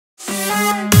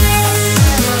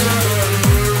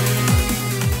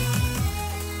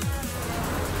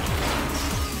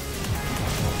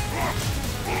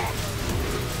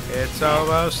It's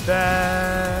almost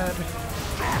dead.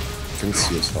 Couldn't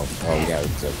see his health. Oh yeah,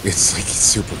 it's like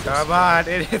super close. Come on,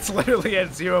 it's literally at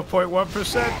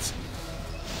 0.1%.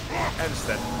 And it's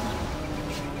dead.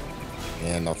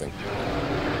 And nothing.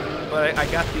 But I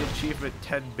got the achievement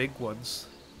 10 big ones.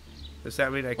 Does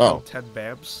that mean I killed 10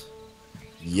 BAMs?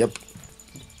 Yep.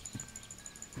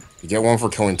 You get one for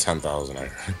killing 10,000.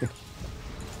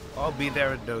 I'll be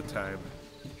there in no time.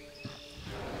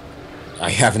 I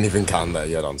haven't even gotten that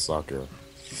yet on Sakura.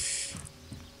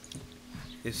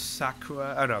 Is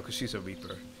Sakura... Oh no, because she's a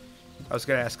Reaper. I was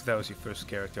going to ask if that was your first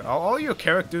character. Are all your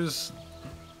characters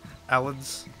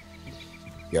Ellens?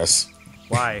 Yes.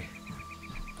 Why?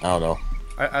 I don't know.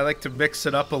 I like to mix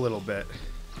it up a little bit.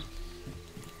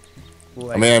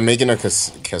 Like, I mean, I'm making a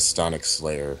Castonic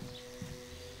Slayer.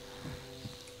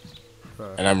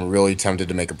 And I'm really tempted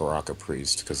to make a Baraka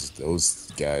Priest, because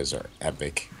those guys are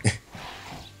epic.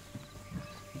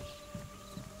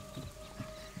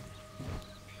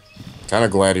 Kind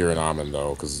of glad you're an Almond,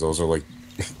 though, because those are like...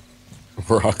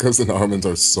 Barakas and Almonds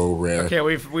are so rare. Okay,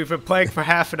 we've been playing for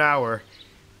half an hour,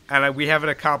 and we haven't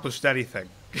accomplished anything.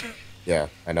 Yeah,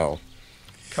 I know.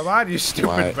 Come on, you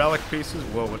stupid relic pieces.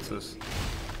 Whoa, what's this?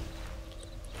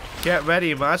 Get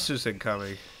ready, monsters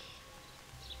incoming.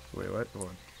 Wait, what? Hold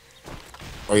on.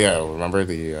 Oh yeah, remember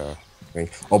the thing?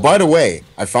 Oh, by the way,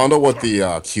 I found out what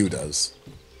the Q does.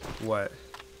 What?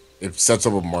 It sets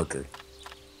up a marker.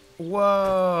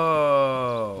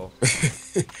 Whoa!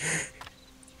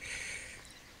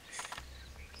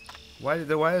 Why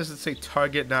does it say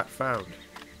target not found?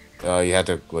 You had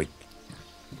to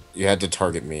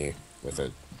target me with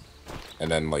it,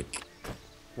 and then like.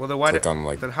 Well, then why click on,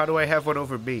 like, then how do I have one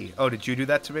over me? Oh, did you do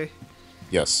that to me?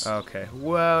 Yes. Okay.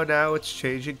 Well, now it's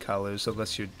changing colors,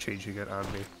 unless you're changing it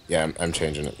on me. Yeah, I'm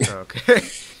changing it. Okay.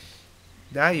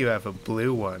 Now you have a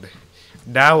blue one.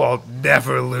 Now I'll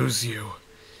never lose you.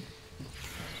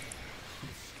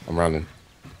 I'm running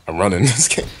this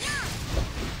game.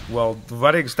 Well,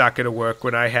 running's not going to work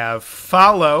when I have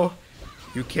follow.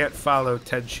 You can't follow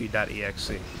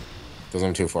tenshi.exe. Because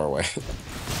I'm too far away.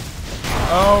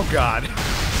 Oh, God.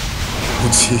 Oh,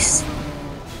 jeez.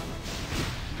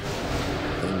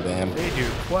 Bam. They do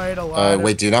quite a lot.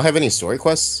 Wait, do you not have any story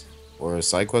quests? Or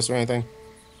side quests or anything?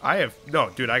 I have... No,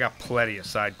 dude, I got plenty of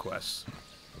side quests.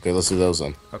 Okay, let's do those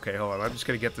then. Okay, hold on. I'm just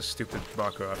going to get this stupid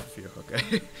marker off of you,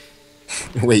 okay?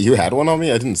 Wait, you had one on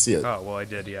me? I didn't see it. Oh, well, I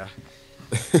did, yeah.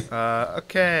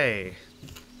 Okay.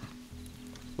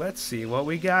 Let's see what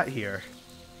we got here.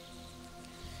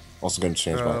 Also gonna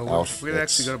change my outfit. We're gonna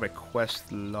actually go to my quest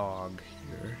log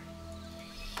here.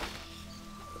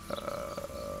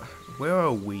 Where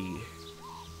are we?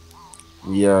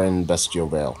 We are in Bestial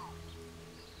Vale.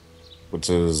 Which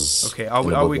is... Okay,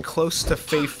 are we close to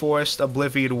Fae Forest,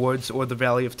 Oblivion Woods, or the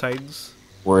Valley of Titans?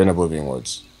 We're in Oblivion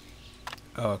Woods.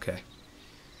 Oh, okay.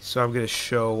 So I'm gonna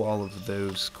show all of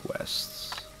those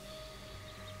quests.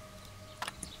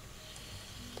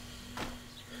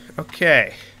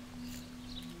 Okay.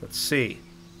 Let's see.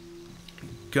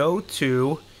 Go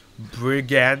to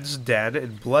Brigand's Den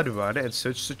in Blood Run and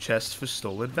search the chest for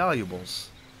stolen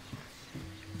valuables.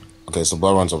 Okay, so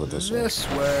Blood Run's over this way. This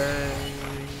way.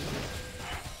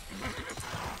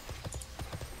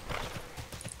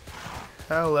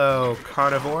 Hello,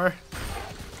 carnivore.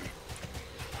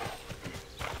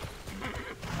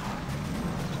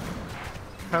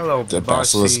 Hello, the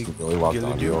Bossy. Basilisk really locked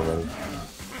on you already.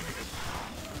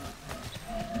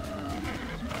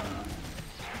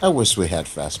 I wish we had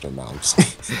faster mounts.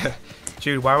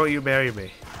 Jude, why won't you marry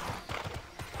me?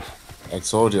 I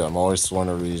told you, I'm always one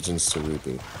of regions to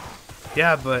reboot.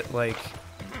 Yeah, but, like,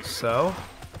 so?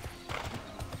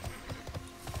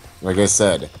 Like I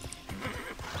said,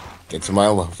 get to my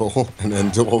level, and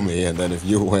then duel me, and then if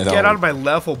you win, Get out of my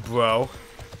level, bro.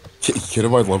 Get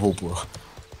on my level, bro.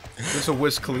 There's a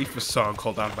Wiz Khalifa song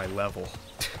called On My Level.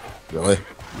 Really?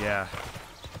 Yeah.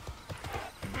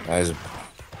 I'd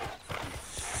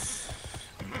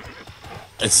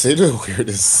say the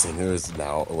weirdest singers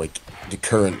now, like the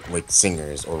current like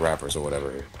singers or rappers or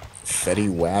whatever, Fetty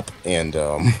Wap and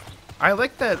I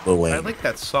like that. Lil Wayne. I like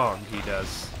that song he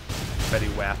does. Fetty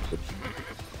Wap.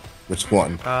 Which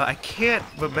one? I can't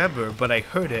remember, but I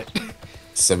heard it.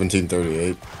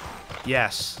 1738.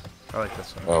 Yes, I like that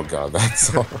song. Oh god, that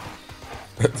song.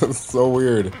 That's so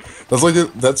weird.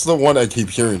 That's the one I keep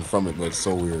hearing from it, but it's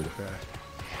so weird. Yeah.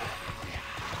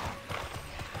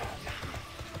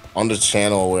 On the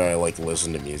channel where I like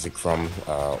listen to music from,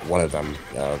 one of them,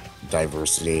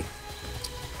 Diversity,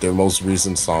 their most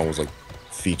recent song was like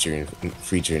featuring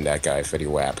that guy Fetty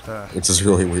Wap, which is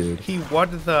really weird. He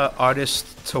won the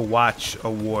Artist to Watch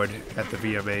award at the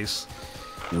VMAs.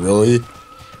 Really?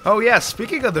 Oh yeah,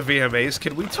 speaking of the VMAs,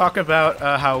 can we talk about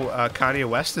how Kanye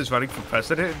West is running for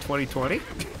president in 2020?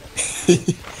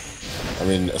 I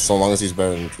mean, so long as he's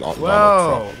better than Donald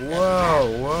Whoa, Trump.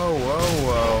 whoa, whoa, whoa,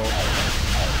 whoa.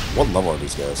 What level are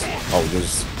these guys? Oh,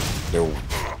 they're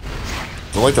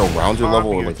like around your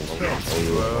level or like a level?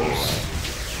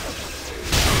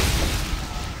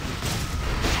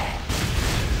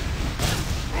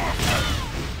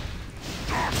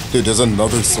 Dude, there's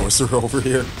another sorcerer over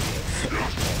here.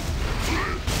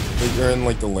 Like you're in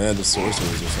like the land of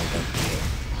sorcerers or something.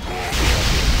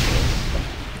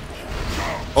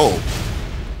 Oh,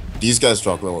 these guys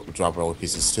drop relic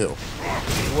pieces too.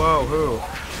 Whoa, who?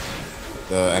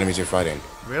 The enemies you're fighting.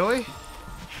 Really?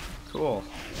 Cool.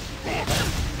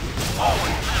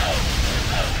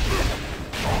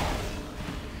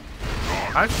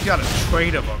 I've got a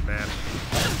trade of them, man.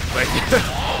 Like,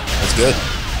 that's good.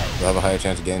 You'll have a higher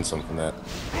chance of getting some from that.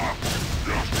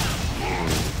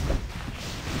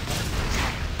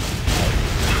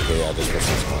 Okay, yeah, this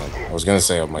person's fine. I was gonna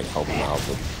say I might help him out,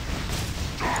 but.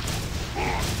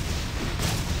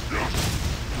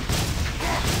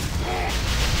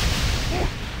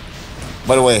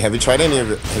 By the way, have you tried any of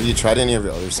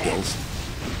your other skills?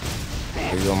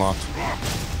 Have you unlocked?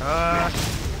 I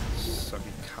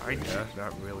mean, kinda,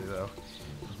 not really though.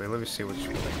 Okay, let me see which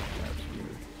one I have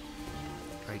here.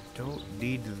 I don't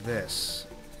need this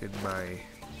in my.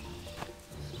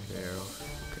 There.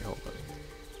 Okay, hold on.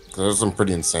 There's some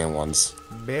pretty insane ones.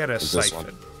 Mana like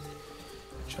Siphon.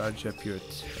 Charge up your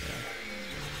attack.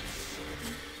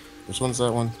 Which one's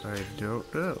that one? I don't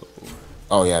know.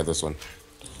 Oh yeah, this one.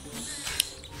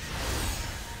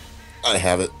 I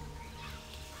have it.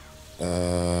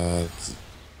 Oh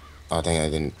dang, I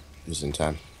didn't use it in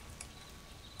time.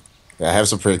 Yeah, I have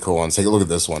some pretty cool ones. Take a look at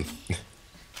this one.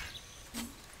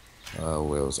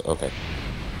 Where was it? Okay.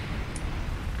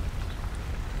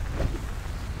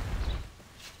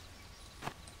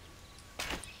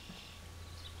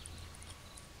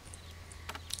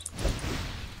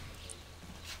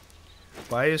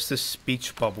 Why is the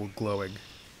speech bubble glowing?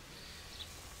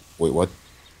 Wait, what?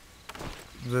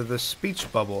 The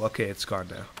speech bubble. Okay, it's gone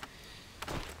now.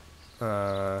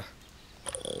 I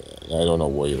don't know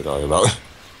what you're talking about.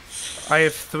 I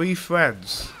have 3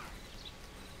 friends.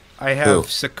 I have Who?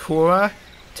 Sakura,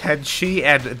 Tenchi,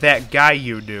 and that guy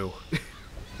you knew.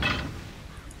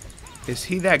 Is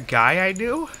he that guy I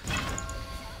knew?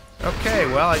 Okay,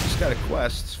 well, I just got a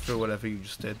quest for whatever you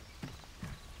just did.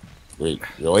 Wait,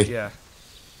 really? Yeah.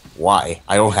 Why?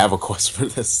 I don't have a quest for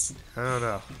this. I don't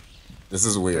know. This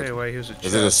is weird. Anyway, here's a chest.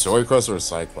 Is it a story quest or a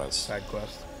side quest? Side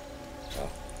quest. Oh.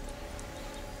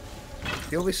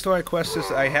 The only story quest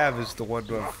I have is the one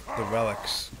of the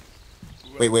relics.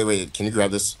 Wait. Can you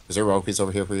grab this? Is there a relic piece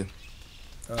over here for you?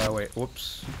 Wait.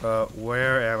 Whoops.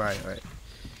 Where am I? Wait.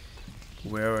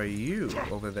 Where are you?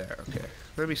 Over there. Okay.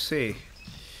 Let me see.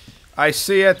 I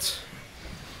see it.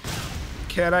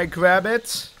 Can I grab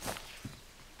it?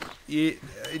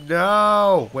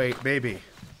 No. Wait, maybe.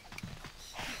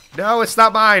 No, it's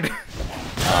not mine.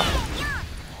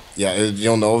 Yeah,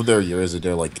 you'll know if they're yours if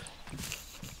they're like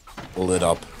lit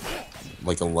up,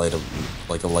 like a light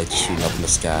shooting up in the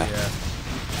sky. Yeah.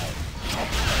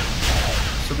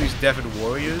 So these Devon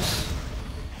warriors.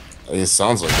 It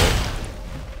sounds like it.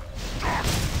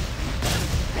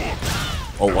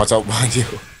 Oh, watch out behind you.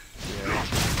 Yeah.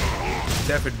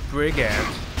 Devon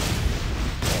brigand.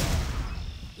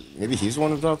 Maybe he's the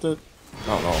one who dropped it? I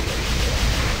don't know.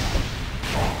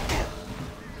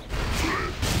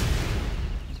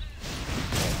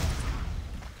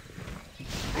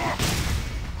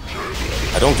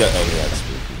 I don't get any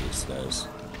XP from these guys.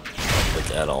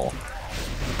 Like, at all.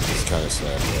 It's kind of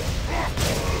sad.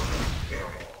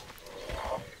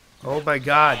 Oh my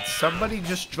god, somebody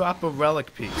just drop a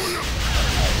relic piece.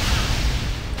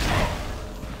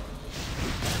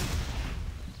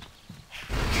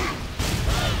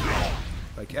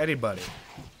 Like anybody.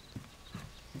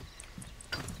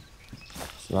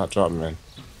 It's not dropping, man.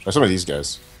 Try some of these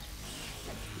guys.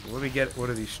 Let me get one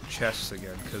of these chests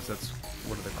again, because that's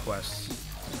one of the quests.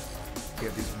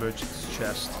 Get these merchants'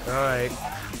 chests. Alright.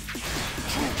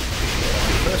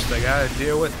 First, I gotta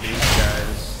deal with these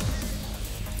guys.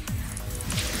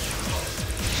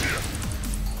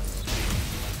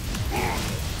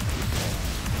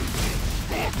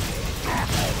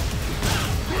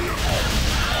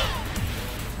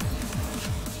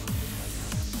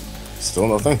 Still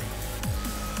nothing?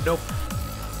 Nope.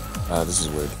 This is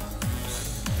weird.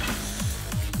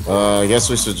 I guess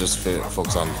we should just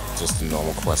focus on just the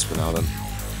normal quest for now then.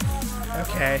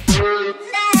 Okay.